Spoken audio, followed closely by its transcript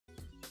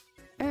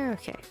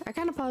Okay, I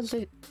kind of paused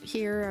it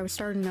here. I was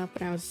starting up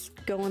and I was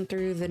going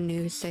through the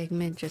news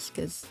segment just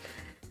because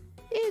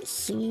it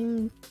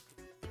seemed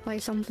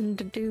like something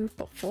to do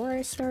before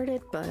I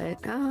started,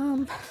 but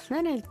then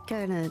it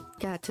kind of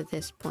got to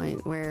this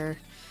point where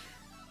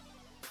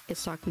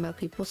it's talking about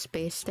people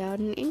spaced out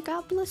in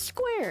Inkopolis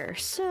Square.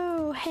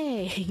 So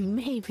hey,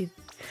 maybe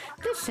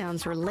this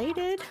sounds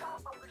related.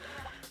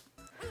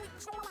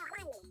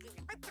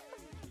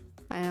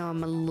 I know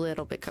I'm a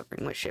little bit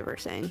covering what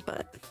Shiver's saying,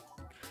 but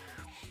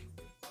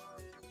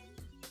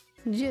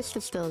gist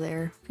is still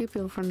there. Few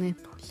people from the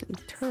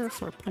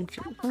turf or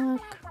punching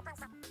luck.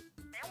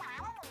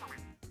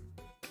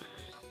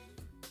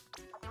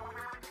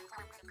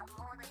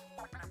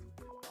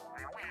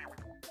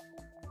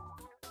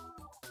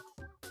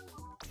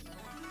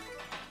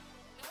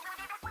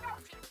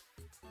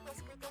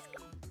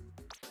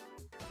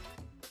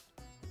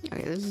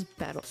 Okay, this is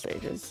battle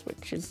stages,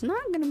 which is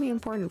not going to be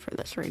important for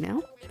this right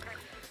now,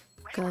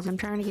 because I'm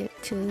trying to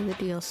get to the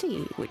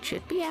DLC, which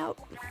should be out.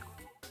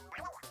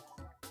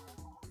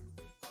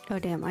 Oh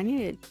damn, I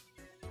need to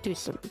do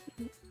some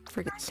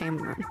friggin'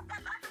 salmon run.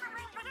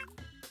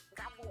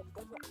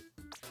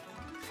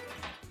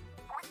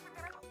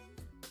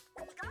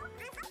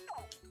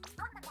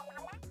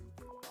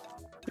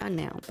 Not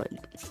now, but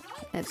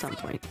at some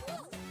point.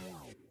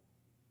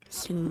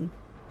 Soon.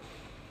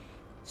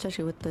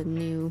 Especially with the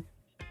new...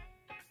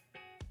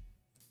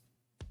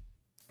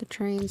 The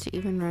trains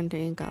even run to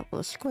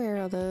Inkopolis Square,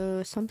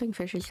 although something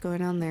fishy is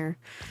going on there.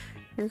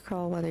 Your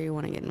call whether you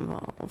want to get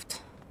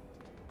involved.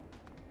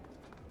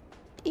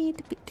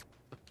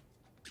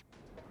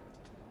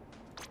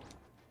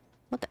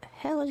 What the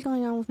hell is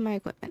going on with my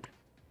equipment?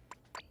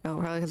 Oh,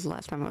 probably because the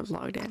last time I was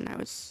logged in, I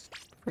was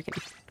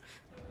freaking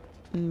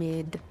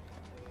mid.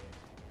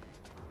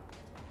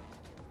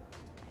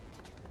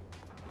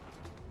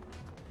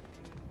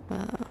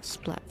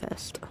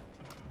 Splatfest.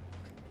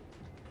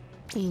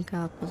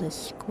 Inkopolis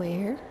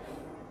Square.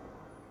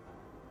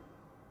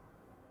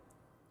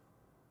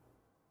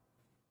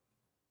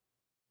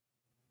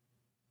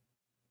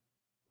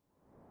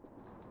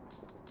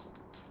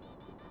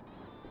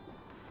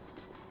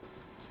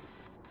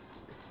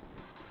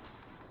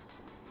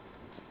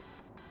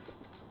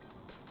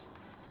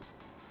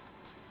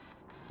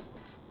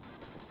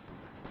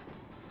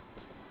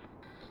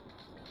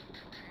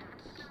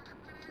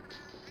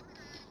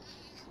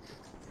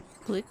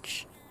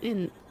 Glitch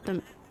in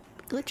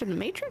the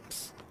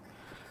Matrix?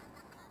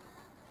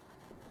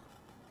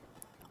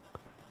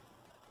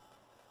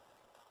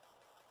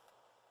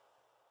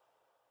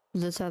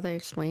 Is this how they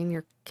explain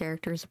your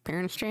character's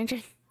appearance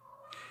changing?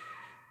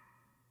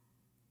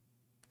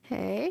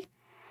 Hey?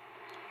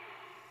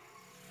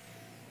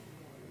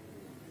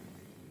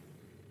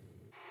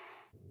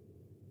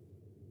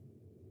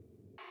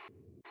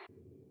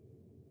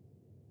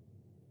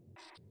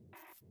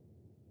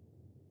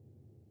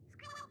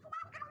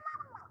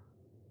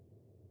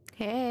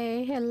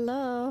 Hey,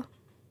 hello.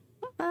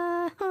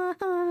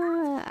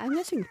 I'm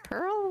missing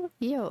Pearl?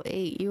 Yo,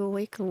 8, you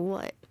awake or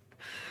what?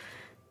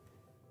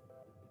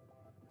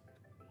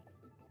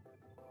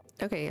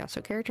 Okay, yeah,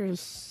 so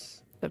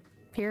character's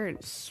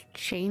appearance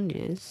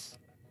changes.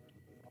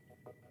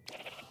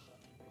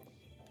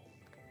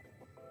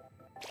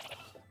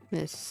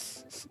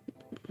 This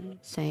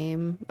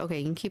same. Okay,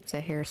 you can keep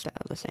the hairstyle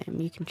the same.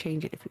 You can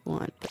change it if you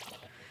want, but...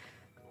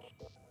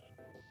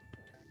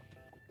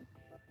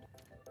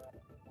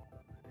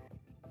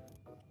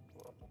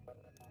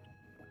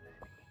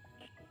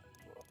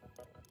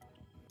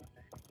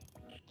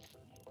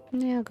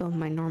 Yeah, I'll go with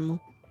my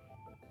normal.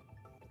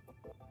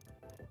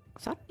 I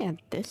thought I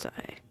had this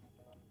eye,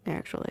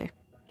 actually.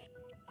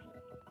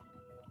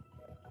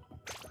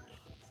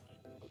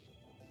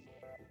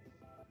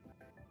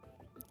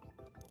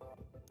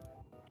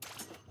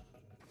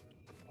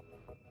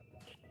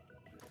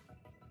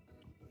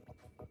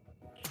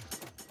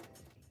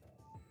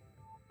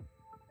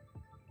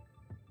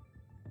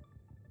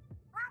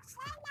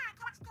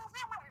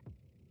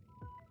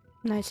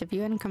 Nice, if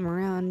you hadn't come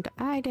around,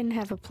 I didn't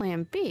have a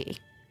plan B.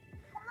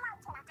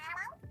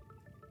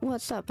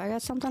 What's up? I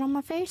got something on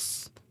my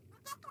face?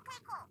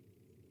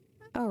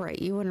 Alright,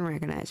 you wouldn't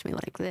recognize me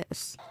like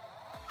this.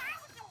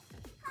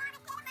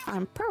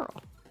 I'm Pearl.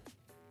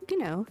 You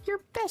know,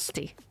 your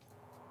bestie.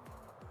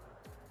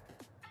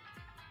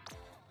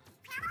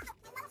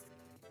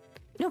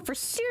 No, for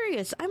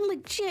serious, I'm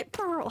legit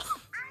Pearl.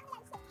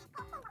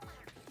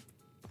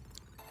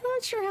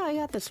 Not sure how I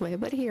got this way,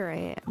 but here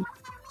I am.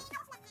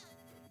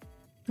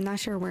 Not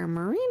sure where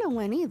Marina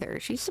went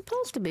either. She's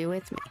supposed to be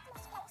with me.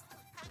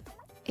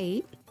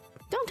 8?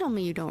 Don't tell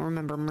me you don't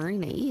remember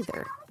Marina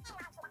either.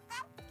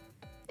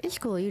 It's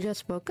cool you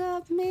just woke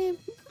up.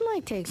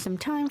 Might take some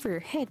time for your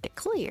head to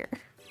clear.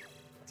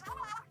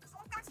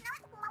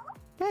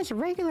 That's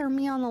regular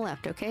me on the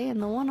left, okay?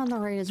 And the one on the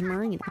right is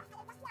Marina.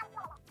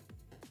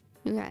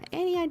 You got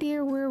any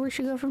idea where we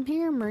should go from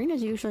here?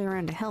 Marina's usually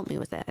around to help me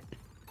with that.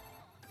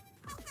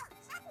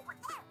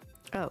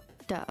 Oh,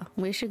 duh.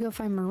 We should go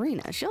find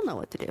Marina. She'll know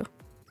what to do.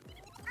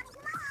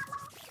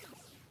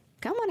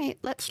 Come on Alright,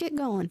 let's get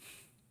going.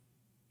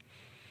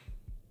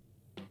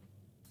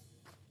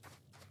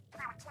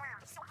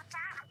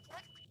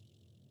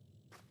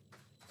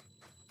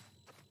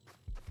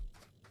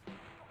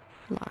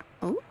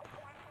 Oh.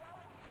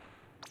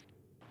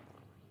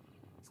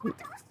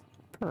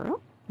 Pearl?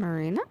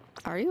 Marina?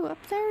 Are you up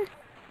there?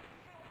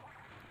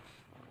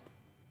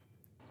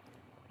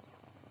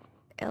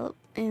 L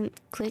and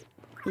click.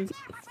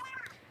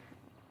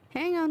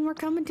 Hang on, we're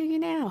coming to you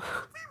now.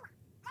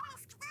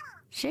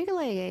 Shake a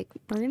leg, egg.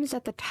 Marina's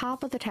at the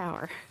top of the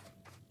tower.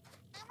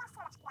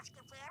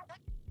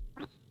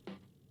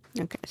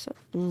 Okay, so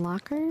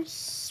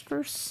lockers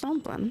for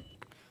something.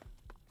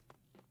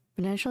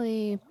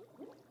 Potentially.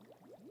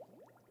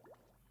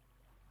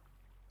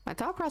 My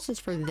thought process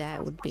for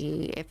that would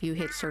be if you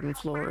hit certain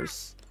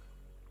floors,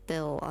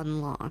 they'll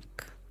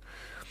unlock.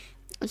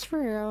 Is for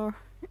real?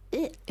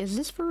 Is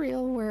this for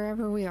real?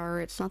 Wherever we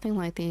are, it's nothing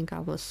like the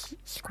Incobus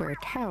Square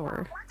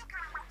Tower.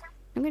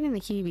 I'm getting the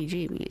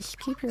heebie-jeebies.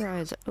 Keep your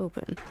eyes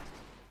open.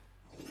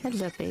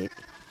 Heads up, 8.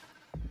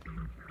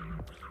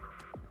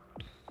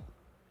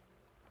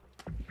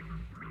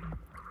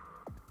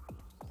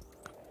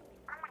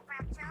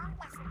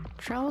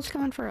 Troll's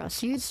coming for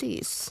us. Use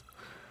these.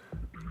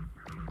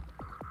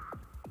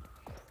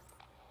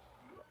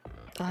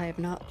 I have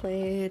not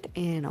played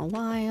in a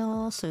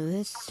while, so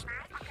this...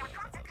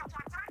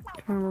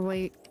 Remember,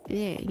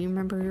 yeah, you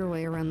remember your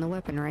way around the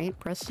weapon, right?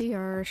 Press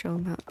CR, show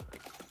them how.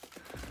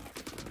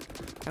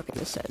 Okay,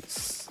 this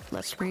says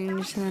less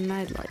range than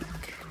I'd like.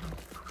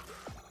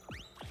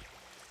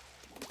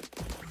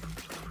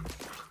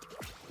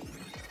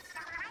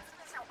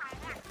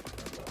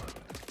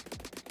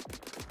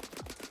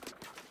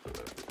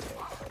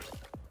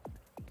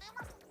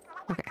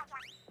 Okay.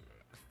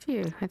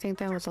 Phew, I think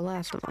that was the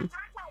last of them.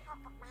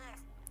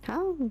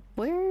 How?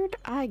 Where'd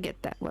I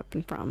get that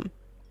weapon from?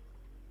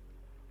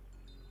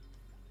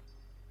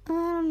 I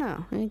don't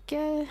know.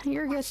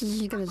 Your guess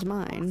is as good as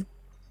mine.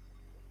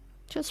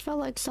 Just felt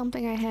like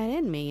something I had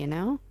in me, you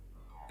know?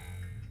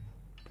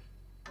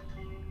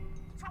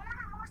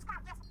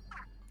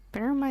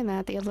 Bear in mind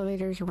that the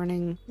elevator's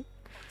running.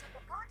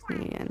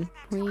 And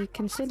we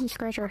can sit and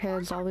scratch our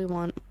heads all we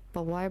want,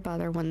 but why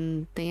bother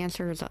when the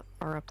answers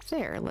are up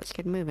there? Let's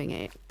get moving,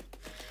 8.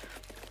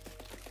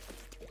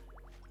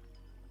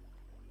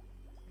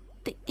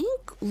 The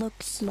ink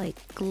looks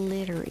like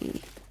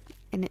glittery,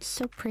 and it's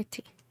so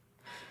pretty.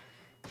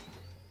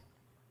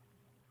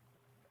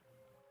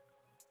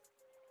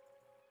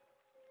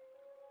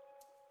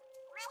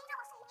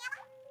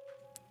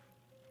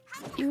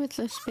 You with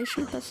the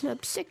spaceship busted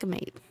up sick,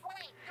 mate.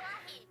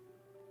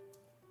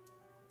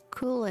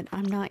 Cool it,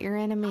 I'm not your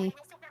enemy.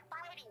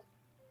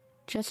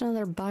 Just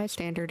another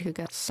bystander who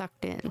got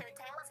sucked in.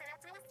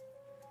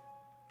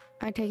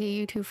 I take it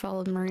you two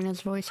followed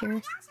Marina's voice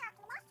here?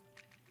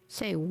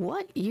 Say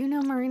what? You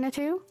know Marina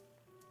too?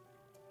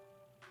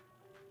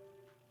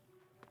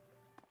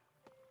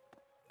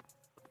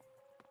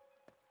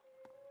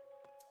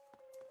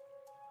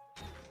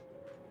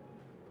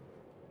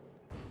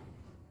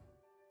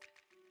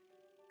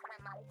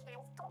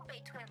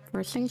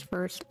 First things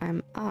first,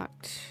 I'm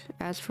Oct.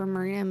 As for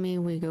Marina and me,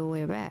 we go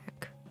way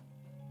back.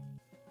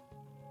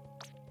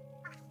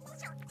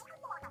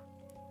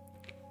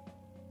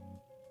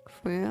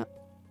 Well,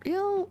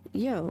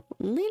 yo,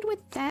 lead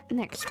with that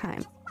next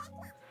time.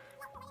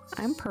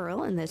 I'm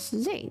Pearl, and this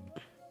is 8.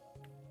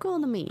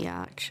 Cool to meet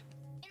ya, Oct.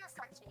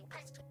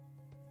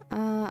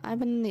 I've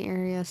been in the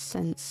area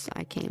since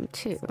I came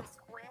too.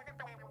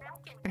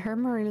 I heard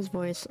Marina's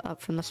voice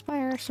up from the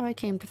spire, so I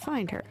came to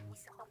find her.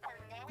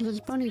 Those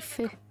bunny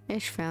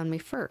fish found me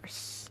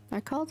first.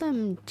 I call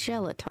them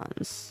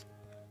gelatons.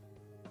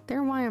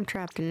 They're why I'm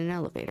trapped in an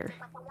elevator.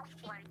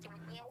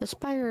 The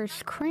spire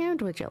is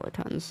crammed with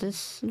gelatons.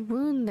 This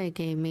wound they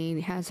gave me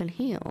hasn't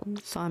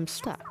healed, so I'm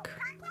stuck.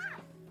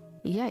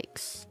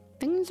 Yikes.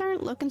 Things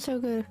aren't looking so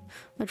good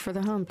for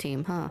the home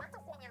team, huh?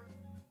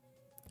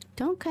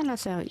 Don't cut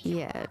us out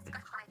yet.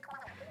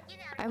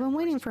 I've been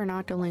waiting for an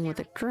octoling with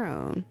a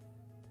drone.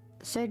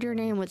 Said your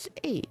name was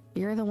 8.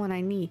 You're the one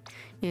I need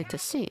to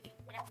see.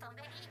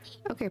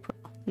 Okay,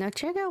 Pearl. Now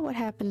check out what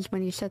happens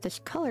when you set this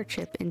color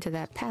chip into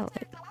that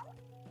palette.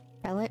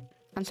 Palette?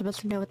 I'm supposed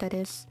to know what that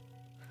is?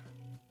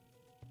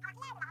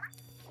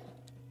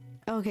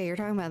 Okay, you're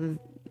talking about...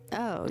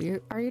 Oh,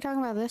 are you talking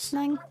about this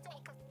thing?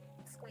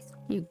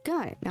 You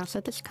got it. Now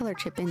set this color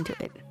chip into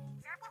it.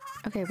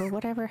 Okay, but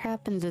whatever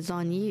happens is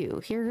on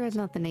you. Here goes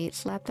nothing, 8.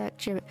 Slap that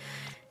chip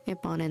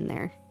on in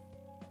there.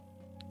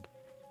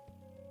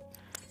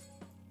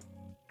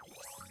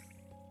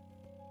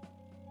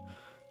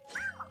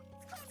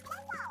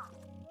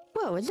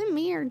 Whoa, is it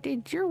me or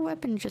did your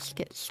weapon just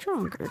get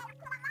stronger?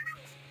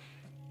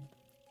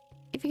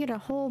 If you get a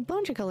whole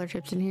bunch of color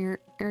chips in here,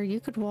 or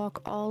you could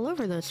walk all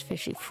over those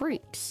fishy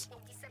freaks.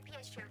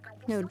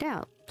 No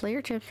doubt. Play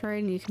your chips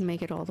right and you can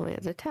make it all the way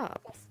to the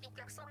top.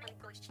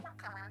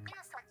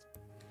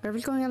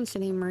 Whatever's going on in the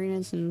city,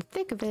 Marina's in the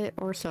thick of it,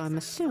 or so I'm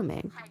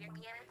assuming.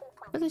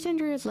 But this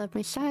injury has left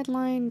me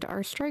sidelined.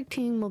 Our strike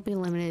team will be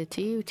limited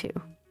to you two.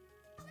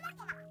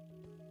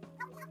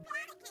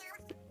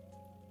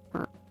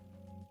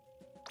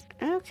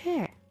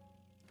 Okay.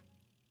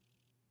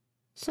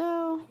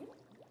 So,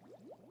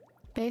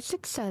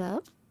 basic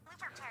setup.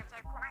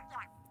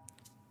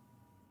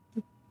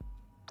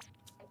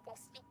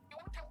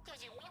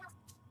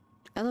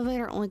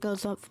 Elevator only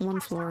goes up one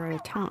floor at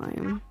a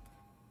time.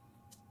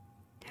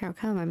 How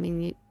come?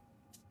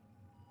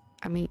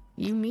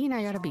 You mean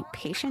I gotta be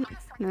patient?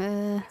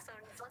 I'm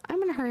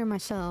gonna hurry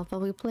myself, but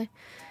we play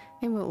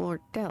in what we're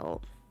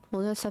dealt.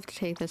 We'll just have to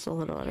take this a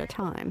little at a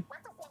time.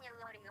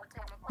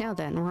 Now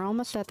then, we're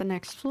almost at the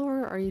next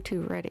floor. Are you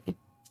two ready?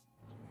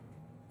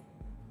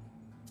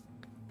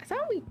 I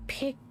thought we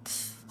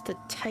picked the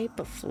type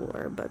of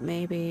floor, but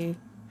maybe...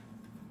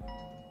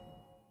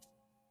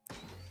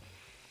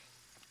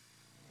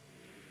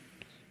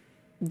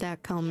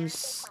 that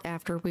comes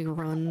after we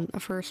run a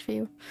first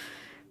view.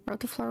 We're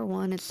up to floor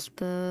 1. It's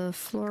the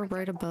floor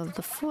right above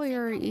the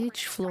foyer.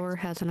 Each floor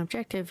has an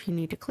objective you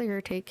need to clear.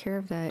 Take care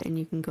of that and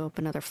you can go up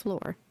another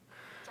floor.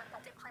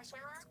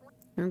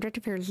 Your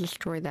objective here is to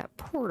destroy that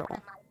portal.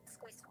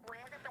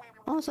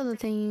 Also, the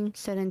thing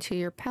set into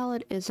your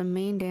palette is a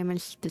main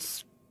damage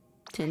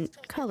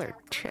distant color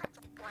chip.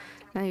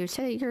 Now you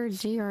said your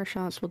ZR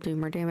shots will do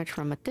more damage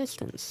from a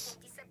distance.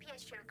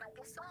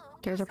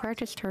 There's a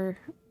practice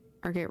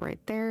target right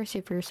there. See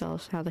for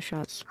yourselves how the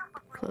shots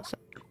close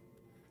up.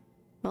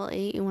 Well,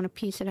 8, you want to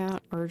piece it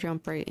out or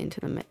jump right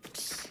into the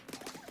mix?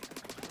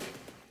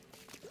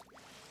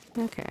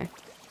 Okay.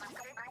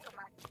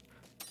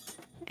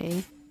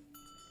 A.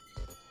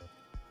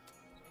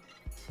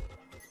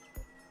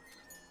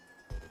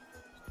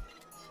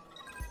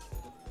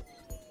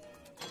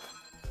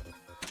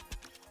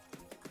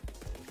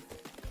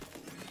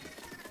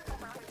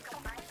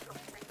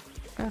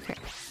 Okay.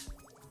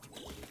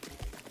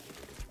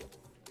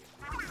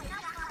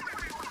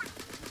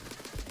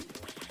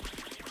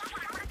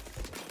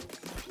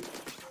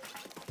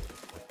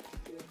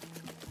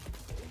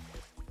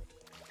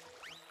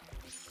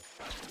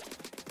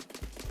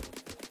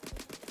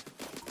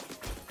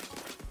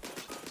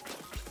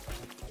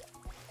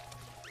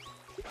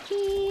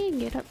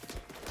 Get up.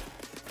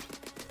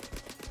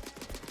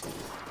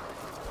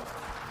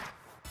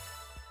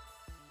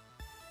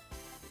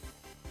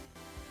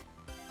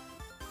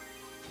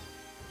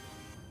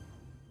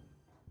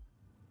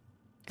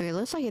 Okay,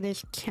 looks like it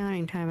is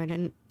counting time. I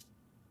didn't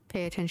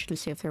pay attention to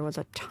see if there was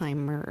a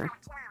timer.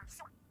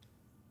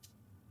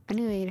 I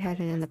knew it had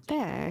it in the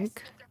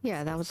bag.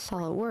 Yeah, that was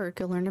solid work.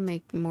 You'll learn to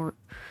make the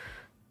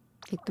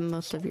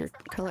most of your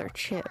color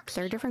chips.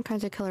 There are different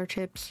kinds of color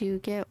chips. You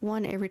get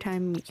one every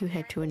time you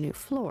head to a new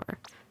floor.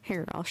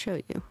 Here, I'll show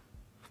you.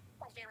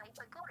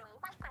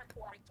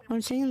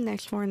 When seeing the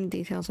next floor and the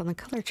details on the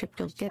color chip,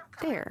 you'll get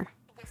there.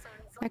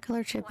 That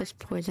color chip is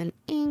poison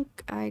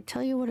ink. I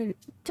tell you what it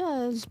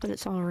does, but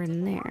it's all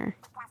written there.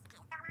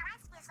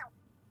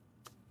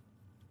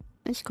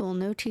 It's cool.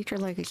 No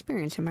teacher-like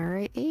experience, am I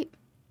right, 8?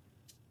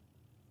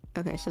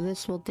 Okay, so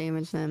this will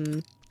damage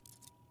them.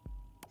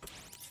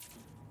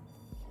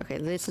 Okay,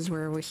 this is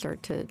where we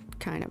start to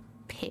kind of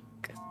pick.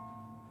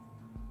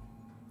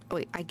 Oh,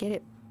 wait, I get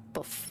it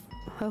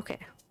okay.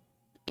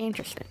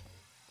 Interesting.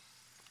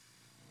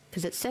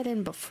 Because it's set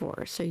in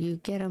before, so you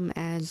get them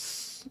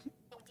as...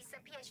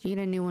 You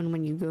get a new one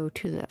when you go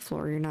to that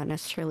floor. You're not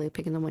necessarily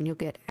picking the one you'll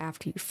get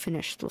after you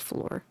finish the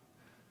floor.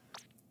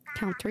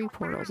 Count 3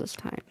 portals this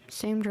time.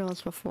 Same drill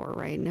as before,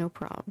 right? No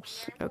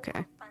problems.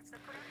 Okay.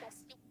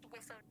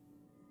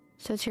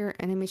 Says here,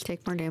 enemies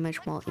take more damage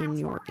while in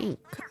your ink.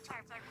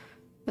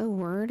 Oh,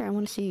 word. I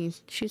want to see.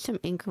 Shoot some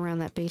ink around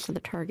that base of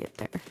the target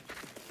there.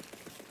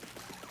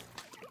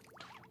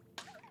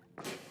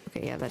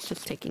 Okay, yeah, that's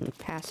just taking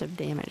passive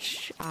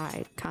damage.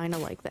 I kind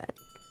of like that.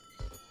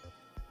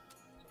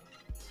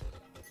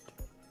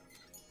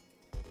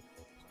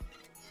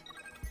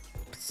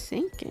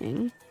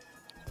 Sinking?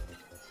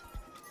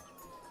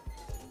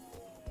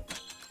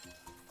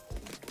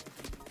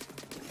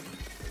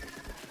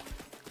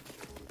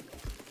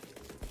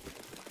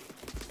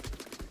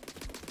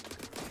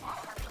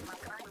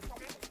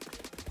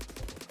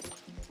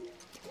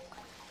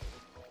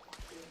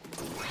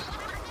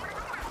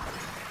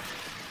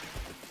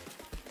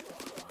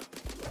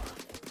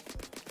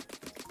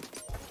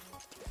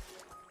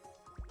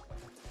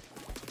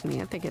 I mean, I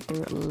have to get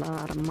through a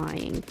lot of my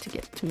ink to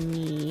get to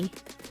me.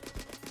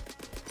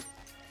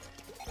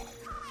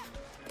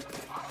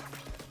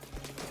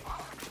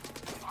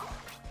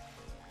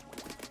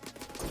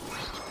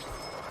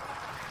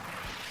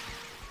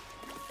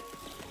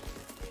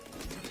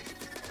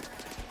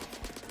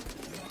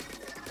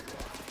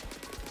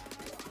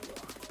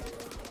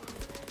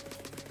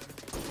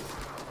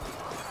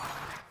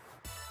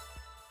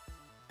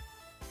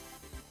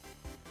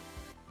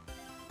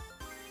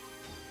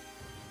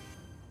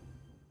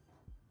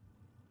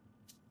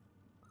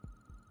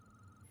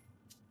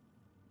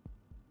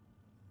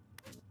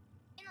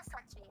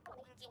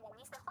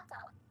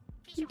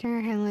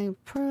 Handling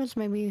pros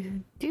maybe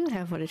do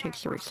have what it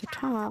takes to reach the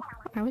top.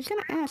 I was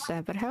gonna ask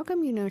that, but how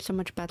come you know so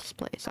much about this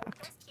place,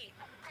 Oct?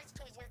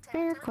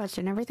 Fair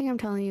question. Everything I'm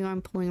telling you,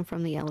 I'm pulling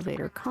from the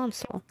elevator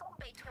console.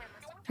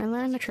 I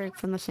learned the trick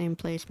from the same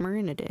place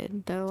Marina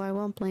did, though I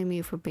won't blame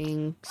you for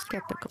being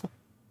skeptical.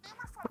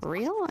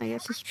 Real? I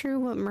guess it's true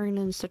what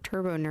Marina's the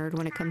turbo nerd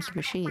when it comes to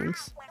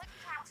machines.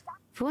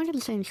 If we went to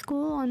the same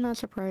school, I'm not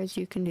surprised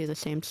you can do the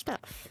same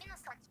stuff.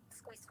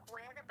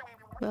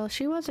 Well,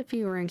 she was a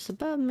few ranks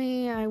above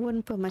me. I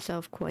wouldn't put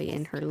myself quite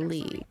in her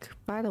league.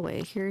 By the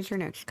way, here's your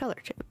next color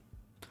chip.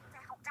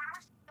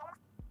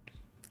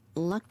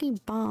 Lucky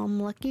bomb,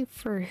 lucky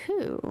for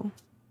who?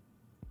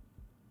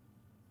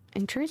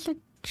 Increase the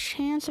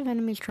chance of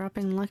enemies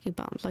dropping lucky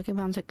bombs. Lucky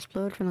bombs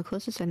explode from the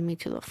closest enemy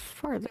to the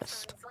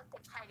farthest.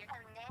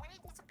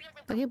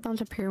 Lucky bombs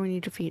appear when you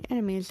defeat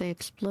enemies. They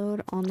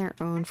explode on their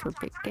own for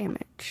big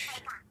damage.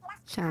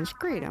 Sounds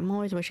great. I'm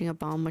always wishing a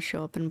bomb would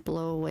show up and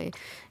blow away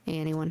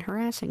anyone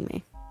harassing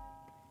me.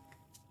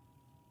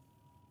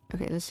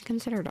 Okay, this is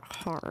considered a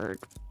hard.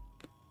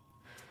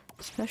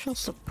 Special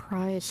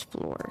surprise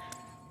floor.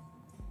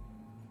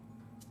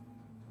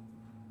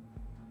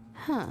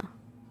 Huh.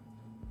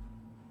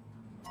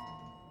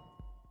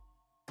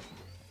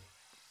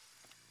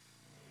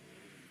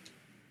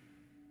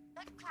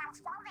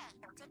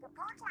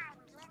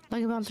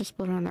 Lucky bombs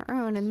explode on their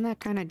own. Isn't that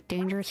kind of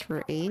dangerous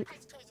for 8?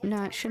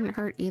 No, it shouldn't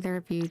hurt either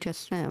of you,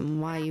 just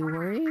them. Why, you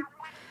worried?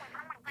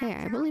 Hey,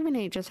 I believe in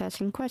 8 just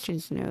asking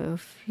questions to know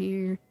if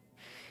you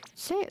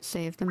say it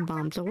safe, then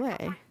bombs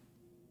away.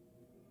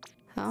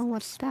 Oh,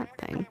 what's that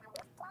thing?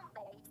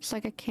 It's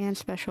like a can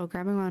special.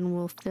 Grabbing one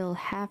will fill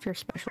half your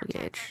special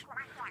gauge.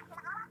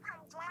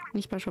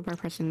 And special by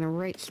pressing the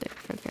right stick.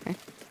 Okay.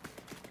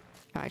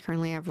 Oh, I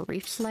currently have a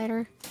reef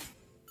slider.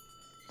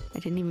 I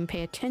didn't even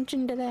pay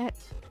attention to that.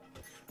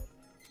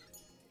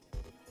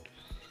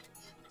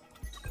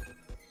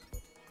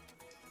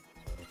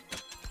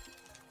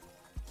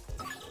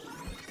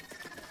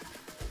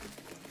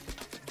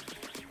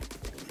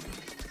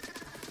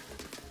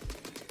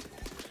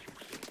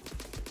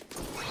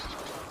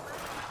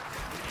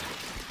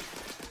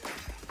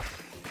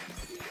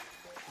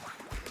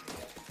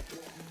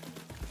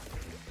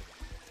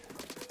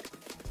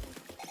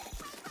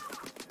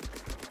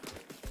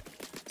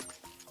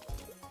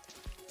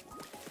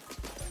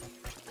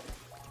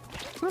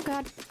 Oh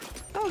god.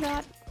 Oh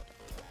god.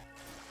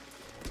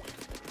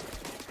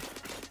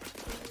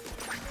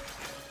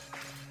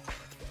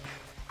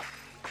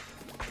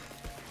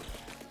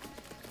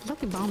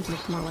 Lucky bombs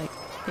look more like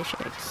fish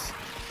eggs.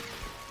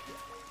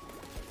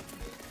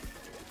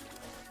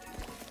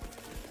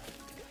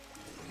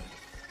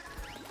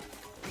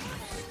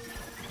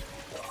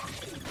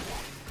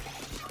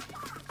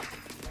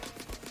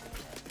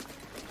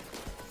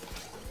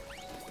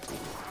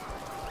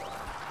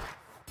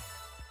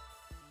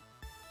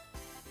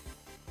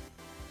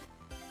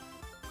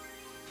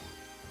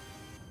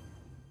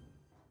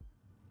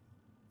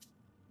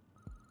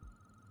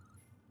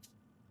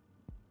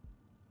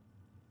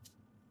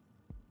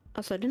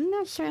 Also, I didn't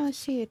necessarily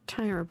see a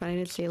timer, but I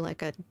did see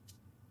like a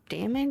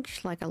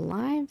damage, like a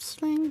live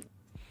sling.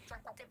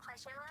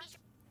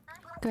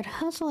 Good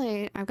hustle,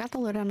 8. I've got the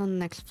lowdown on the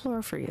next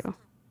floor for you.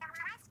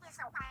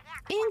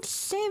 Ink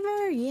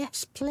saver!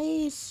 Yes,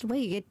 please!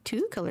 Wait, you get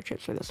 2 color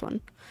chips for this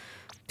one.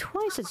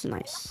 Twice as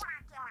nice.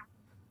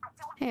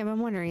 Hey, I've been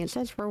wondering, it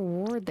says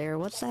reward there.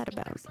 What's that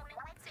about?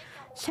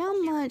 It's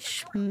how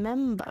much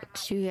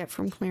membucks you get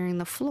from clearing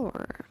the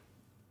floor.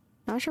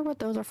 Not sure what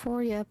those are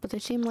for yet, but they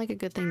seem like a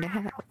good thing to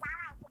have.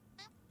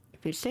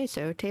 If you say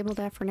so, table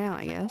that for now,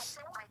 I guess.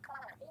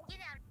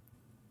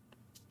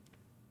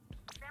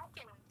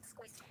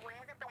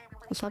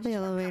 Let's stop the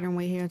elevator and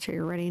wait here until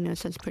you're ready. No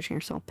sense pushing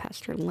yourself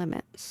past your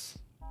limits.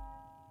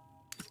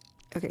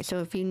 Okay, so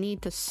if you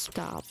need to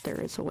stop, there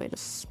is a way to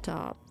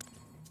stop.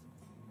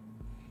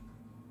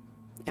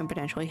 And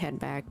potentially head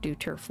back, do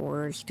turf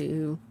wars,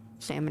 do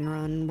salmon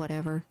run,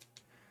 whatever.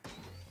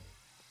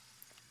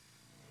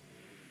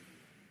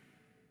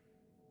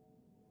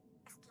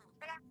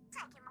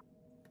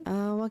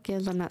 What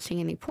gives? I'm not seeing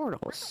any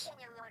portals.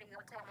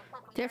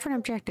 Different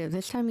objective.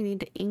 This time you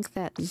need to ink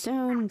that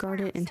zone, guard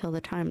it until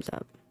the time's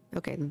up.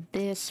 Okay,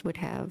 this would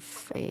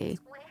have a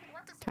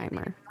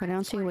timer, but I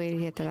don't see a way to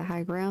get to the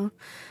high ground.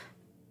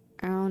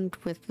 And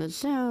with the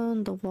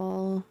zone, the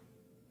wall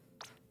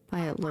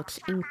by it looks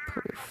ink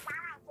proof.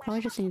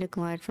 Probably just need to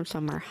glide from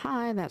somewhere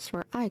high. That's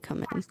where I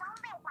come in.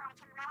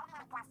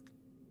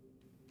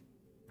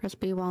 Press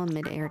B while in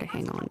midair to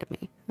hang on to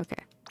me. Okay.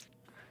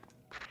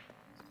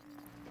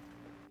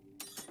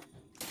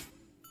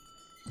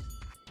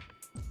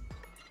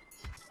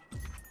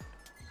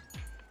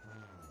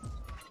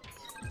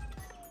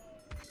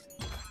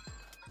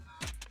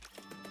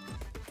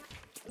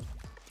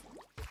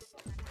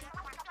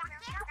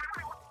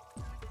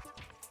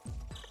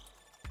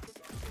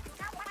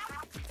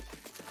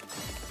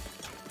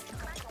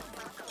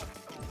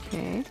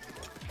 Okay.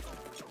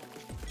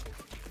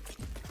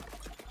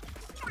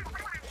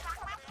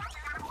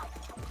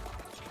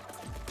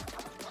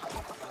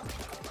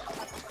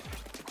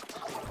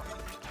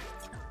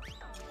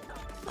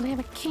 We have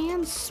a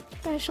can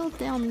special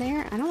down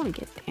there. I don't want to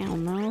get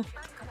down though.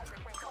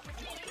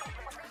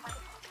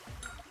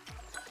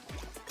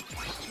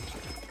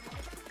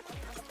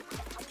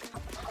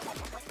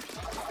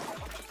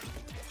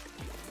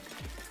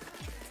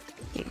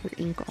 Get your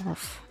ink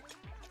off.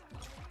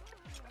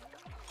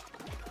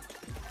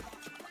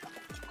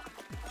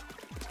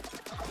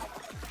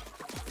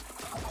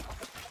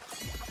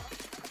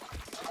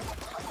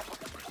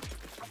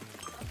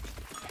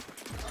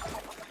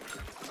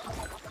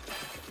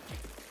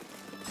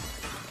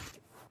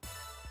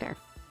 There.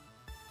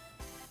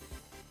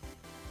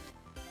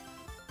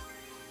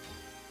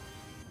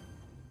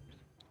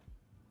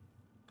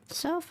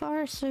 So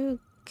far, so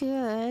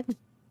good.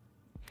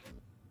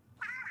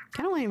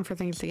 Kind of waiting for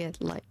things to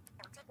get, like,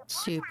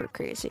 super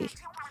crazy.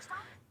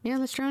 You know,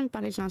 this drone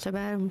body's not so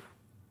bad.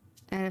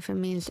 And if it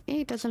means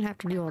it doesn't have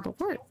to do all the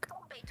work.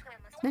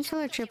 This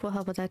color chip will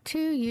help with that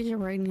too. Use it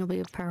right and you'll be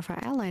a powerful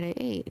ally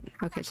to 8.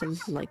 Okay, so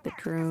this is like the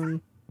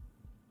drone.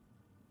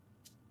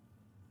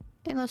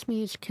 It lets me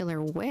use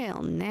killer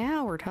whale.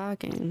 Now we're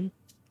talking.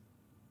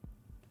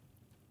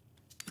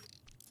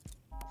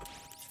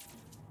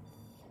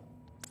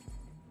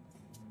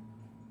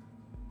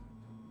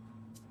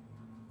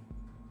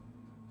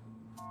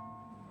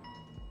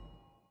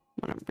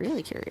 What I'm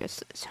really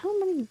curious is how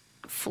many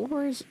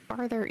floors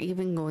are there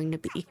even going to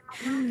be?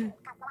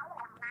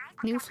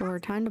 New floor,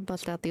 time to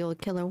bust out the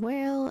old killer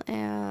whale.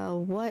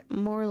 What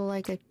more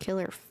like a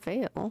killer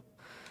fail?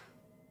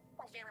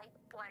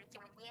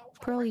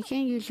 Pearl, you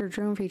can't use your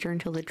drone feature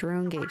until the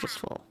drone gauge is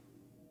full.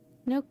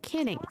 No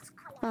kidding.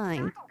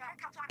 Fine.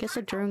 Guess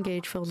the drone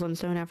gauge fills on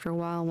its own after a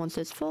while. Once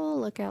it's full,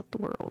 look out the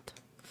world.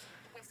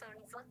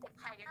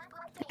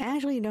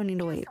 Actually, you don't need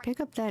to wait. Pick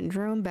up that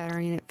drone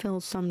battery and it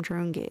fills some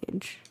drone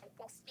gauge.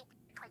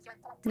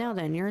 Now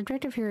then, your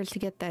objective here is to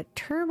get that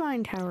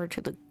turbine tower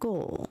to the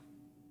goal.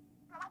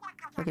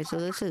 Okay, so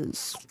this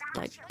is,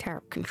 like,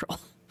 tower control.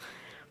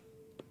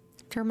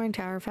 Turbine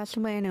tower, fastest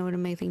way I know to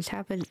make things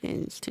happen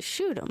is to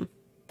shoot them.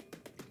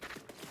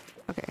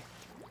 Okay.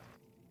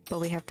 But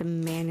we have to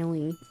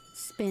manually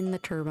spin the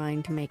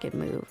turbine to make it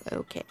move.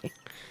 Okay.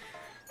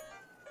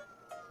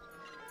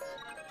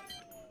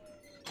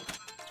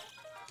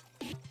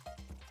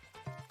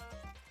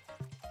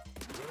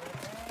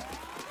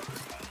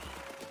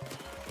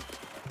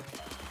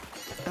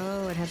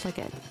 Oh, it has like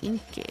an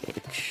ink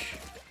gauge.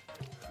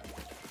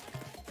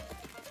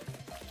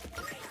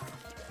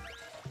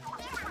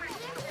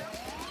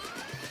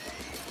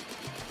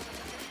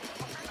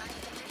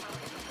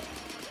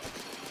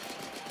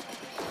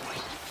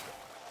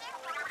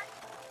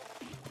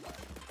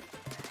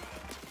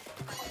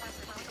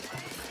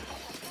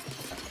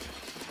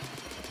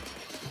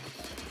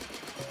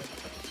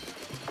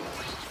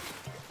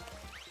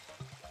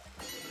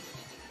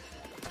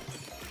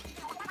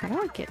 How do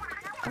I get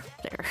up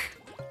there?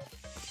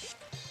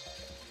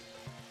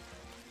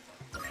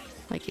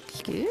 Like,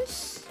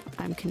 excuse?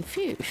 I'm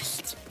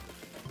confused.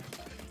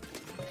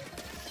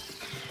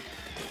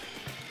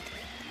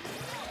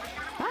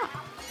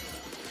 Ah!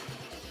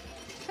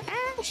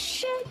 Ah,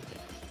 shit!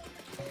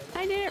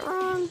 I did it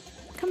wrong.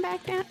 Come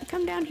back down.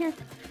 Come down here.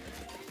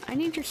 I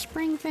need your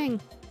spring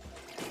thing.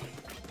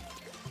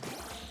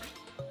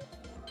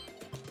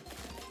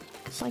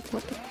 It's like,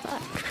 what the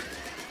fuck?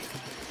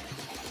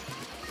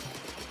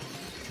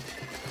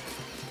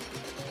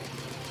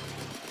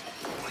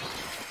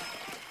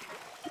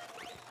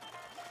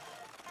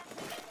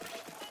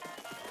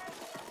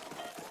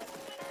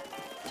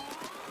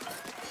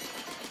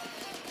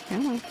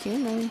 Come on, keep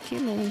moving,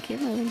 keep moving, keep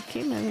moving,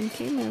 keep moving,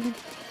 keep moving.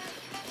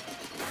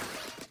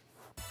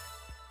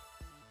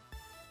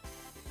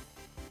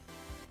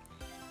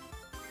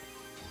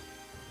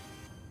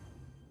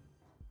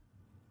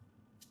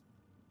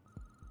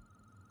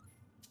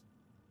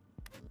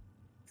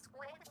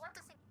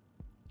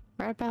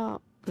 Right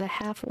about the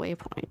halfway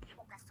point.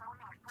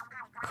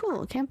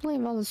 Cool, can't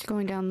believe all this is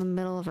going down the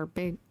middle of our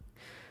big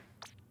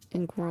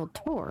Ink World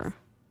tour.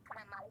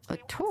 A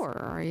tour,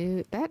 are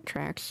you? That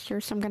tracks. You're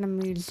some kind of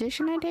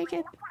musician, I take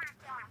it?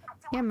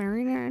 Yeah,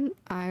 Marina and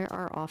I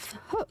are off the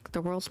hook.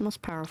 The world's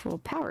most powerful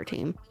power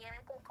team.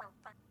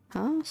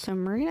 Huh? So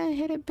Marina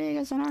hit it big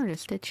as an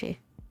artist, did she?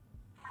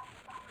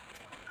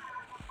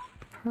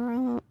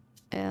 Pearl...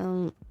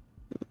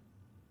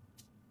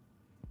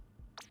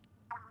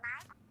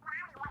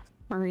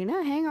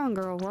 Marina, hang on,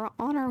 girl. We're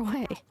on our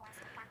way.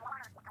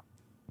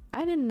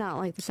 I did not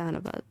like the sound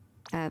of it.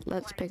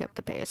 Let's pick up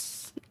the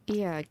pace.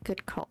 Yeah,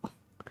 good call.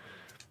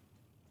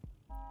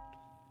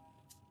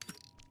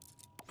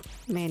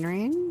 Main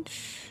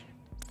range.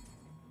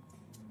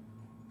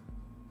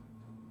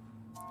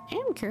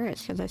 I'm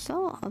curious because I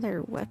saw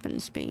other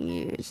weapons being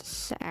used.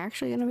 Is it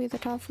actually going to be the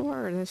top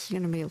floor, or this is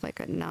going to be like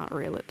a not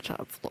really the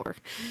top floor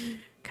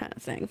kind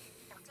of thing?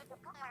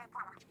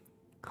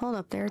 Hold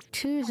up, there are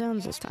 2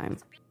 zones this time.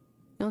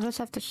 You'll just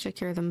have to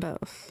secure them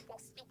both.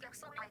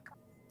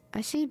 I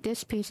see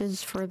disc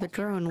pieces for the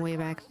drone way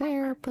back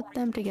there. Put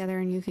them together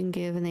and you can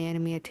give the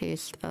enemy a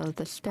taste of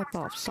the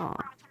step-off song.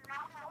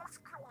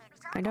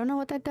 I don't know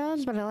what that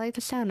does, but I like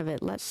the sound of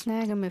it. Let's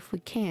snag them if we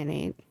can,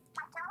 eh?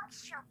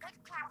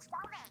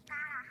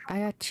 I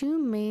got 2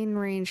 main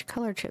range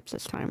color chips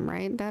this time,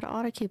 right? That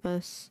ought to keep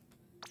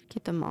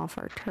them off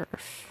our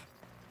turf.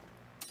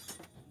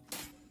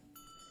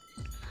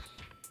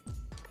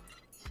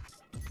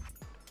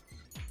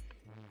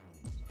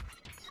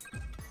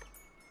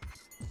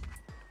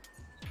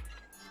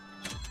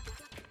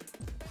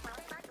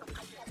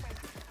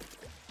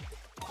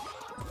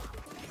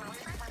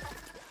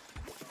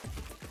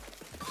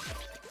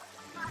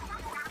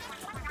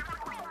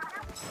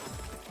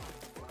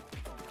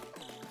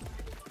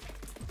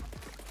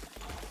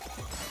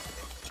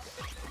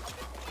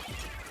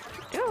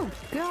 Oh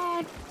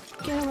god!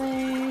 Get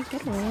away!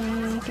 Get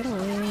away! Get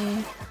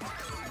away!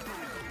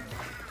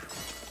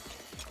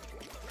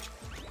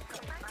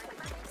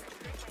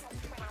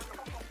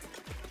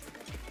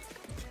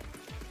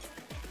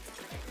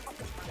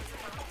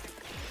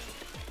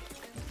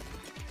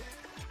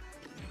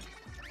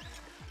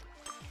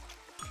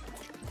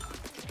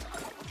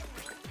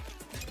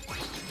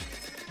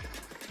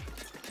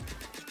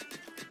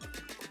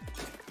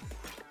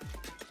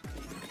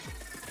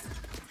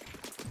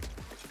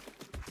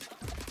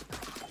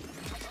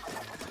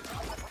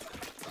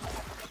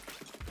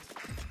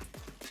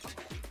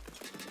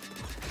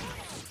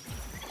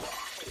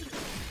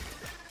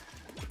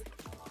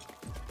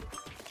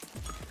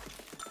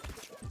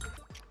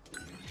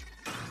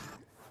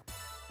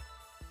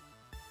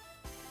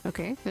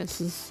 Okay,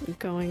 this is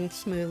going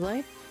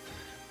smoothly.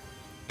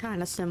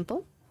 Kinda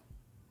simple.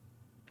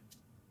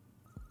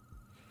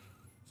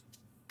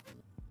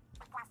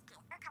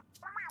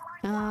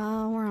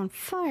 We're on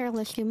fire.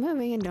 Let's keep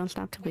moving and don't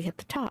stop till we hit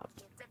the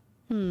top.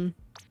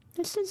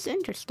 This is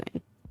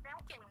interesting.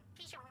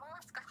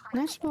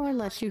 Next floor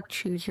lets you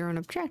choose your own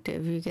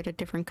objective. You get a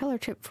different color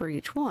chip for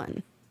each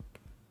one.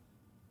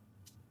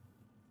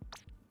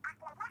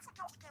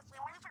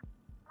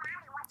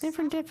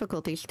 Different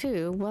difficulties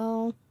too.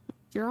 Well,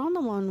 you're on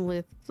the one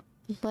with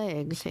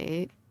legs,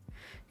 eh?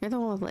 You're the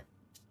one with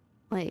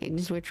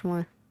legs. Which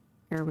one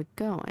are we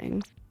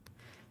going?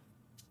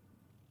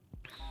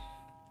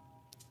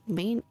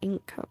 Main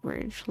ink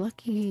coverage.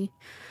 Lucky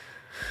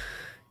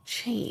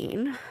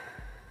chain.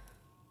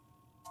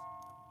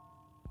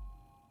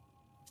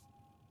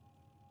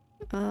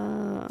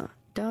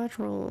 Dodge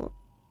roll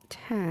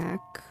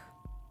attack.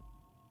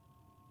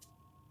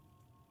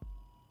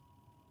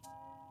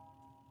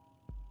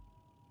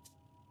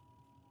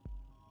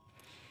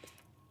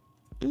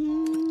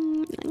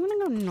 I'm gonna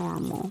go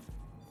normal.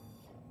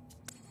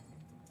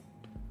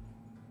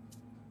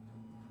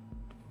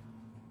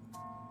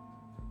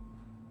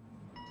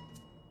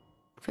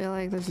 Feel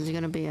like this is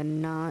gonna be a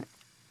not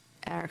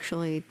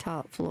actually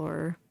top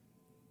floor.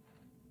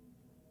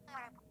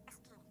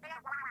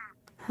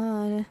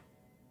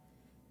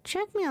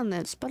 Check me on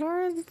this, but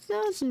are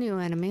those new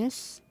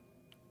enemies?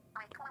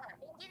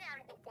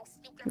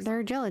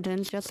 They're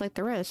gelatins just like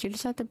the rest. You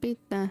just have to beat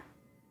the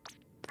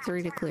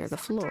 3 to clear the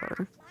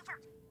floor.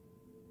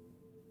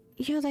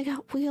 Yo, they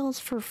got wheels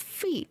for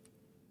feet.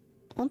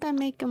 Won't that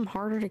make them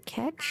harder to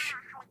catch?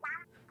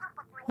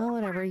 Well,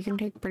 whatever. You can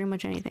take pretty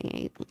much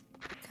anything.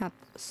 Got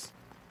this.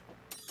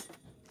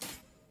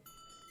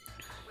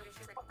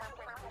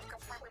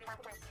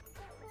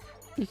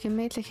 You can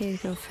make the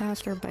cake go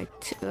faster by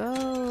 2.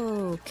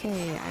 Oh,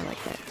 okay, I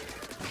like that.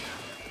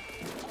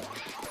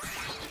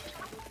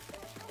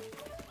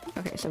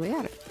 Okay, so we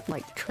gotta,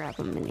 like, trap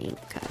them in ink,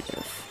 kind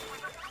of.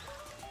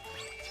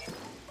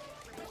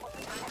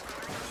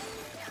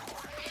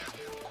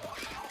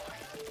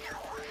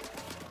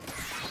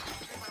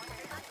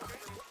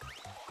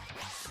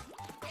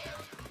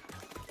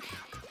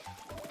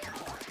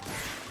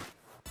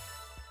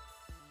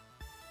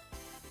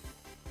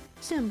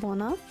 Simple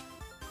enough.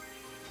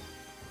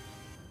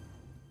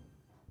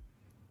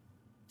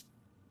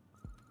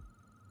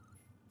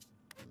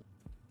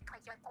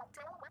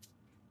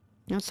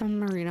 No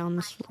sign of Marina on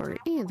this floor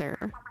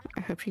either.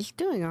 I hope she's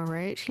doing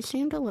alright. She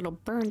seemed a little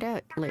burned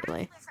out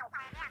lately.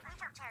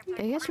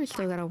 I guess we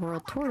still got a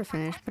world tour to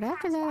finish, but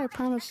after that I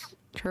promised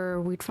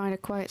her we'd find a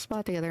quiet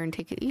spot together and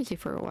take it easy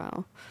for a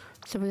while.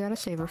 So we gotta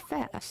save her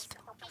fast.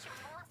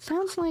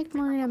 Sounds like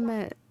Marina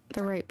met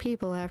the right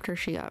people after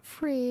she got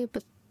free,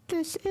 but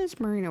this is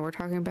Marina we're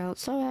talking about,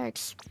 so I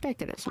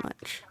expected as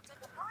much.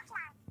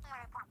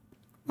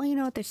 Well, you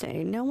know what they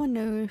say, no one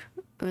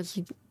knows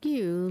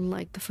you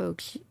like the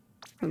folks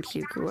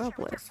you grew up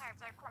with.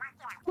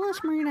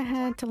 Plus, Marina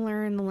had to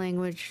learn the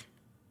language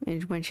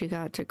when she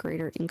got to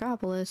Greater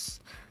Ingopolis,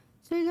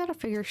 so you gotta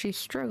figure she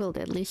struggled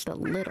at least a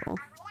little.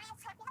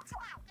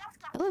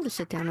 I love to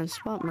sit down and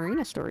spot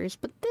Marina stories,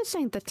 but this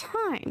ain't the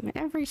time.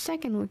 Every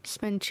second we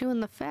spend chewing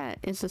the fat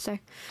is the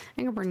second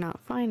we're not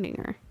finding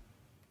her.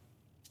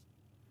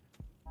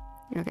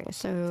 Okay,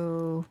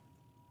 so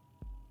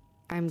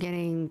I'm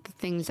getting the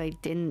things I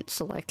didn't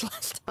select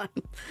last time.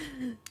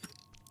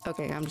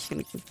 Okay, I'm just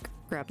gonna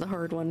grab the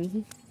hard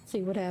one,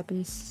 see what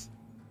happens.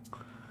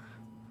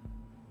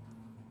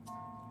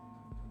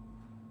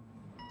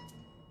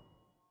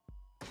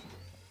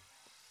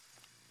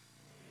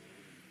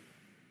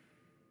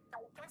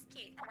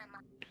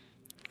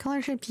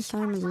 Color shapes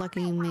assigned with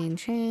Lucky main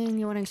chain.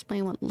 You want to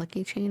explain what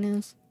Lucky chain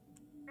is?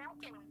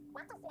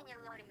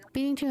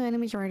 Beating 2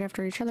 enemies right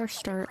after each other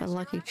start a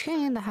lucky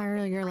chain. The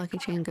higher your lucky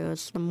chain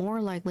goes, the more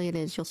likely it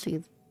is you'll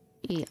see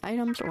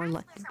items or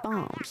lucky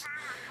bombs.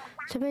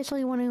 So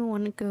basically, when you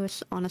want to go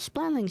on a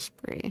splatling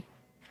spree,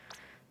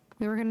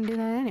 we were going to do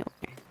that anyway.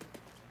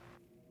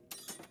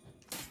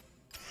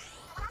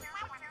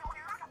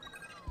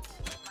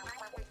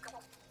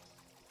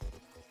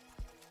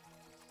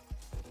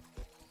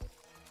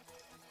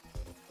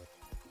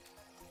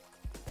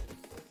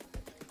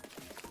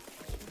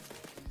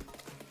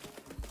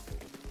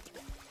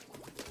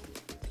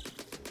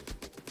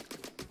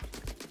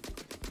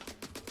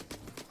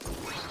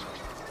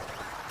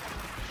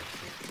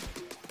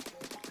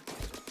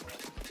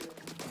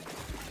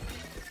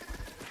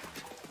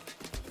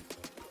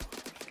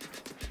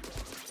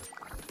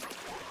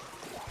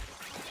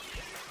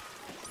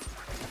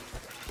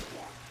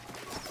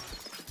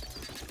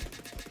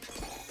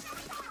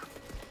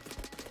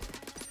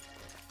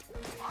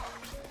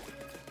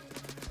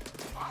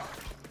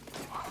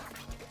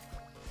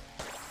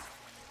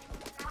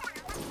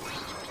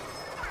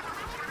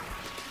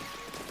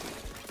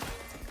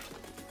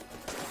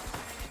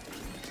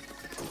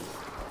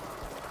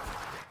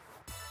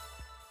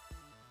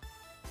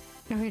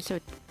 Okay, so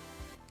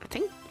I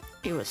think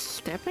it was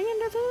stepping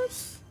into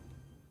this?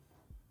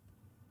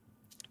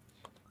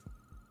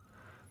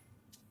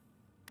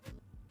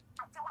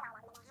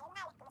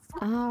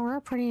 Oh, we're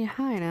pretty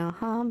high now,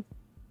 huh?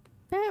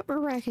 Bet we're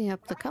racking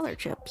up the color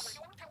chips.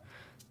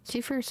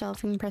 See for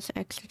yourself, you can press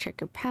X to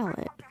check your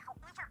palette.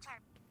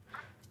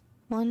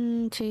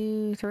 1,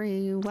 2,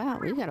 3. Wow,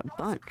 we got a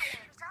bunch.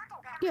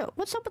 Yo,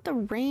 what's up with the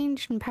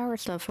range and power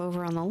stuff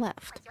over on the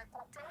left?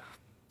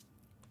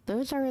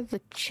 Those are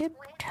the chip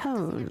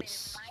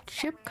tones.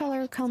 Chip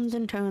color comes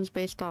in tones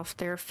based off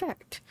their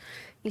effect.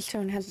 Each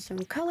tone has its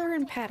own color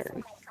and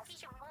pattern.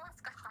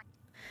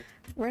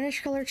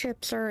 Reddish color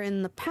chips are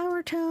in the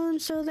power tone,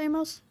 so they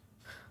mostly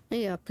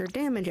up your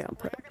damage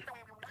output.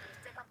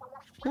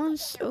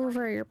 Once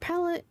over your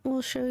palette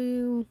will show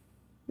you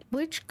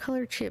which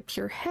color chips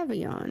you're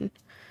heavy on.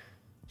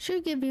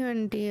 Should give you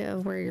an idea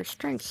of where your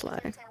strengths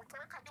lie.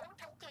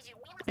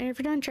 And if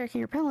you're done checking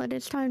your palette,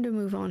 it's time to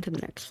move on to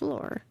the next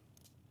floor.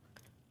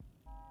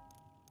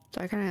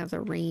 So I kind of have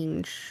the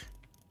range.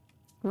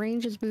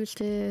 Range is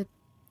boosted.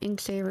 Ink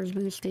saver is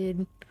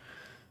boosted.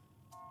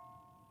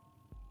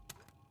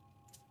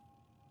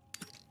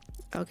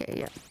 Okay,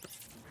 yeah.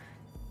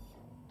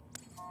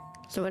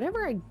 So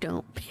whatever I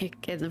don't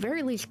pick, at the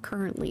very least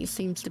currently,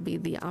 seems to be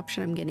the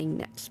option I'm getting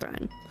next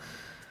time.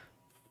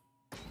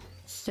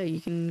 So you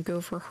can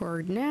go for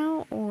hard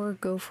now or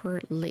go for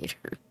it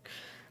later.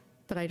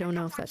 But I don't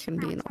know if that's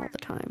going to be in all the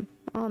time.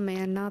 Oh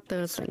man, not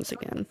those things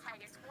again.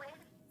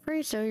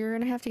 Right, so you're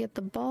going to have to get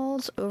the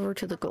balls over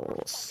to the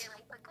goals.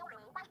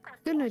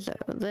 Good news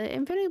though, the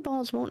infinity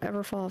balls won't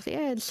ever fall off the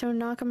edge, so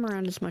knock them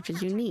around as much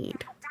as you need.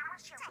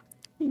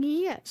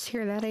 Yes,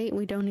 hear that 8?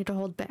 We don't need to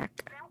hold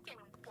back.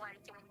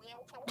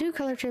 Do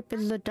color chip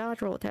is the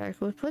dodge roll attack,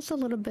 which puts a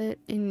little bite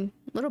in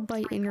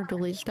your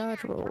duelie's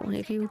dodge roll.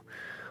 If you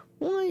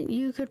want,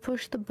 you could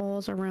push the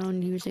balls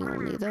around using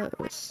only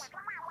those.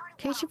 In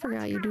case you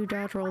forgot, you do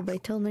dodge roll by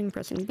tilting,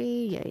 pressing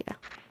B. Yeah.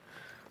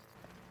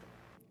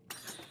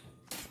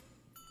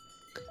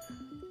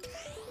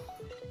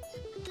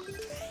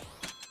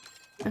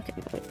 Okay,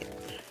 wait.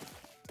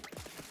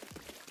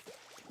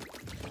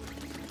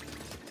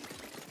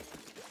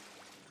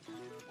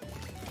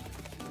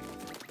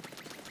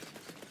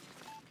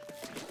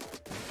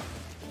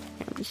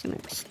 I'm just gonna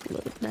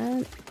explode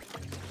that.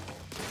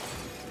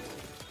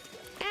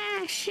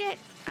 Ah, shit!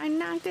 I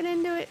knocked it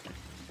into it.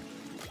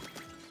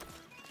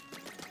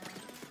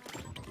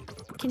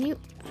 Can you...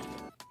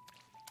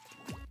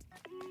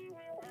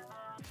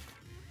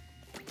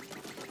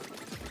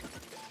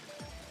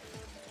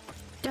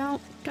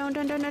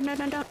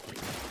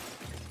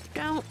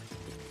 Don't.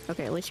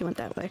 Okay, at least you went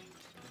that way.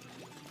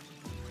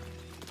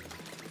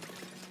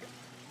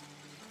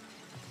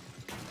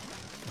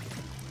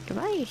 If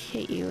I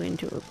hit you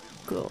into a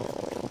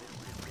goal...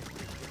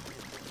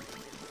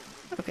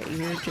 Okay,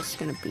 you're just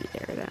gonna be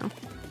there now.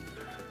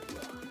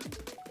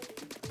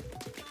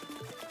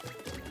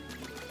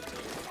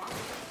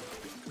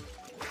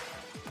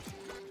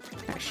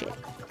 Ah, shit.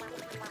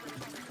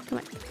 Come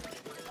on.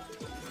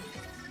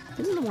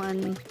 This is the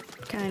one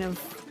kind of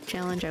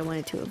challenge I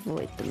wanted to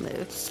avoid the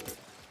most.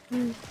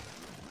 And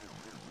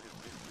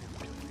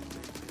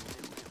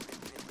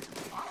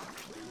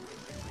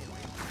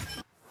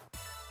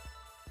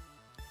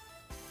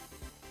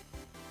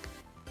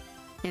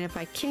if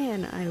I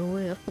can, I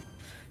will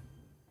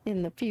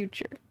in the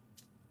future.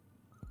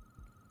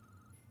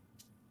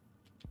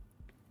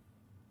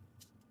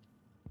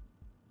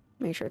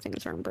 Make sure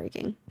things aren't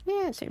breaking.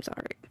 Yeah, it seems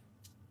alright.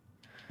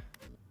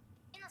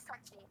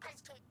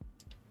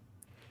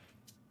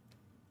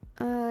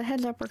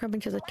 Heads up, we're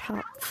coming to the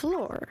top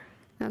floor.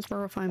 That's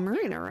where we'll find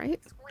Marina,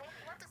 right?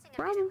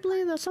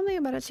 Probably, though something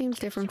about it seems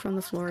different from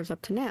the floors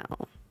up to now.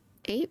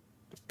 8,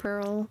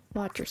 Pearl,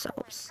 watch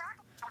yourselves.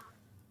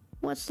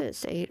 What's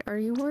this, 8? Are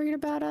you worried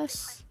about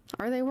us?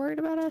 Are they worried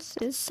about us?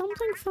 Is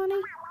something funny?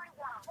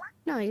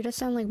 No, you just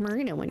sound like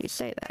Marina when you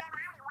say that.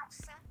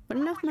 But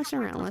enough messing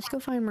around, let's go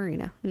find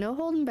Marina. No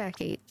holding back,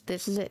 8.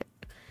 This is it.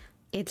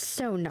 It's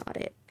so not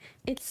it.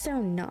 It's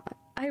so not.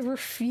 I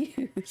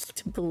refuse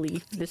to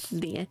believe this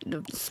is the end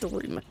of the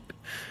story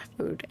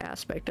mode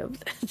aspect of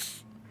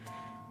this.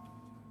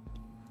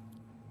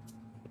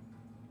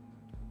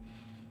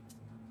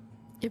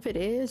 If it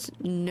is,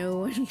 no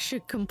one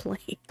should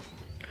complain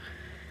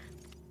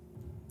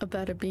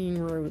about it being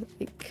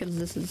roguelike, because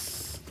this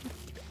is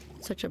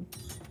such a...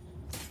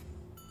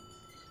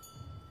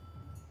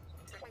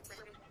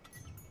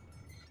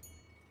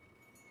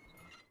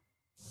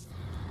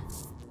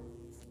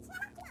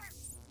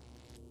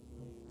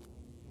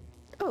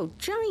 Oh,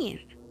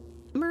 giant!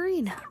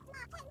 Marina!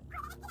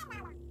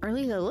 Or at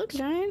least it looks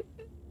giant.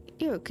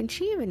 Yo, can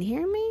she even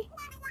hear me?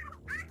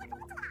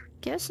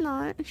 Guess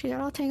not. She got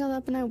all tangled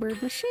up in that weird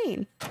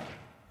machine.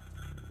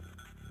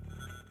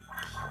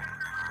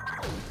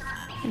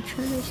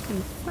 Intruders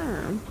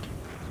confirmed.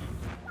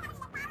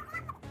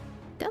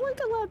 That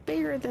looked a lot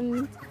bigger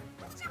than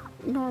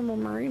normal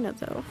Marina,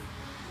 though.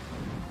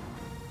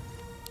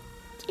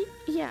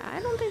 Yeah, I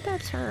don't think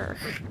that's her.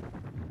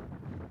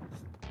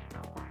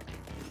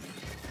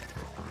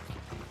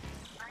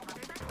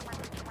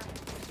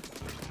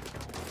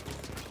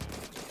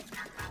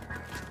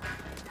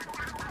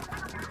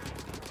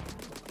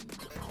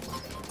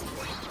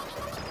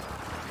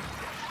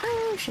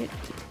 shit.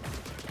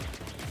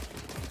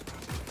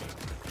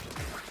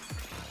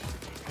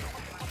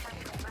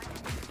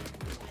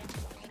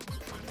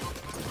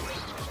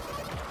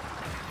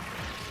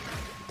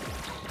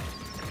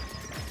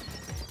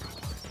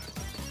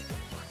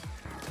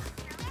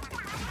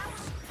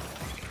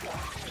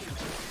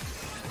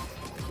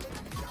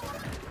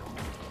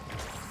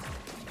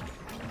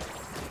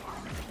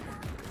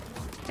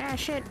 Ah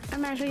shit,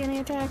 I'm actually getting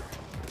attacked.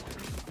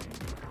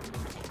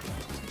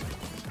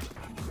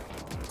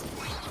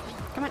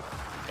 Come on,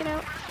 get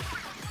out.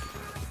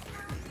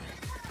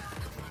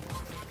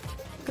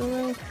 Go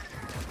away.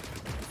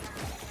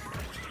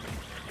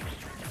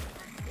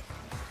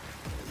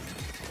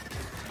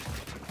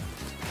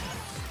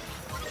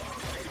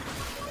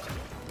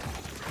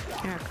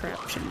 Ah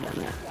crap, shouldn't have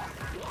done that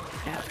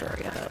after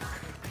I got up.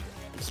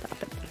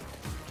 Stop it.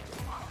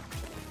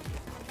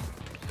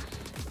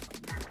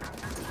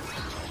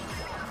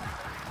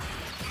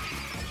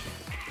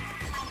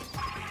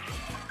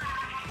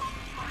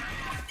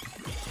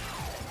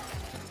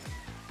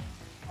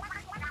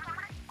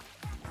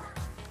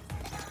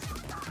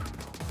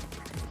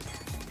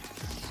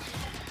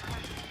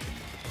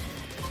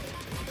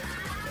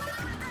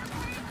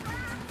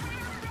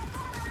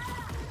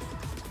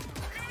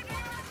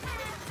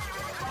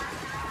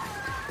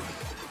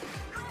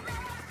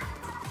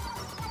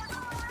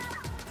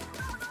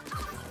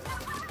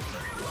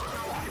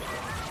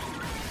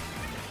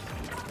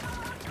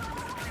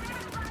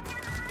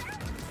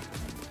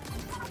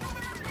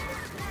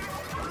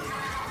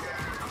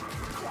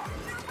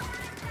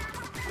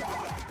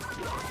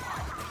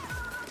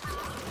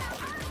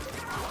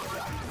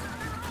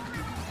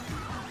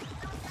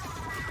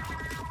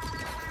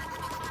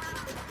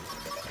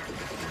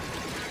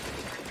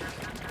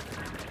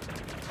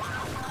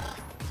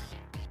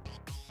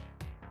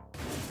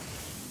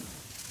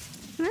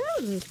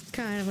 That was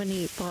kind of a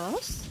neat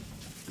boss.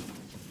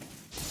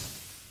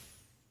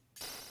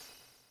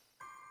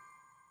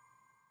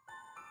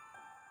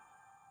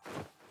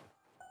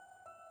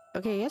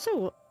 Okay, yes,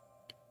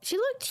 she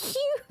looked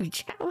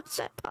huge. How is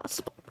that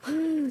possible?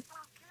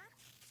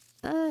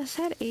 Is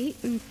that 8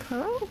 in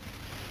Pro?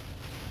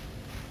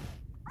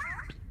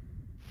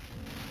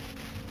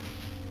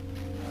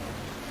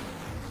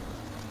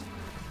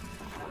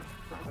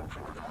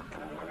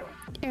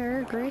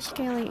 Error,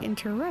 grayscaling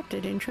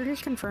interrupted.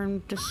 Intruders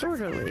confirmed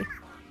disorderly.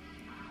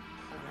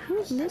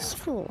 Who's this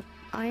fool?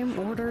 I am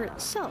order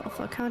itself,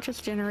 a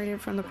conscience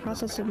generated from the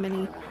process of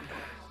many.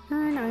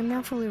 And I'm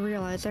now fully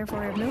realized, therefore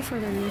I have no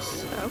further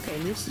use. Okay,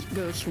 this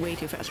goes way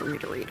too fast for me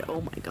to read.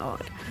 Oh my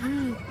god.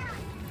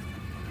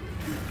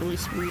 At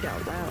least read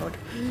out loud.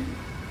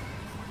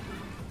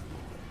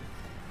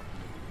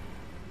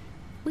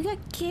 We got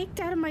kicked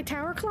out of my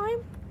tower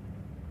climb?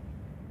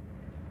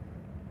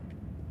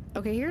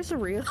 Okay, here's the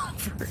real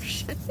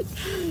version.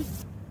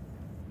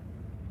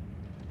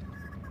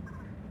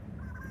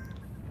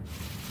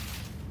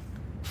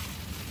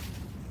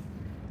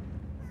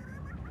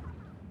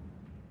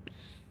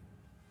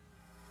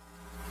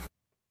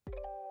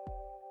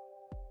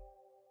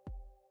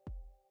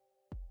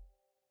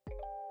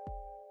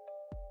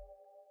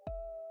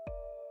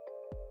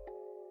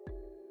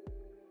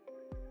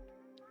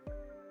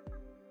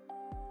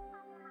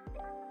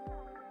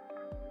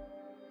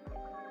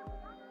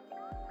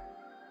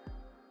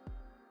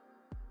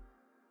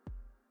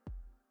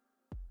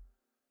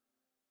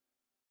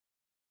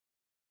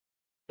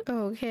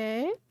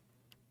 Okay.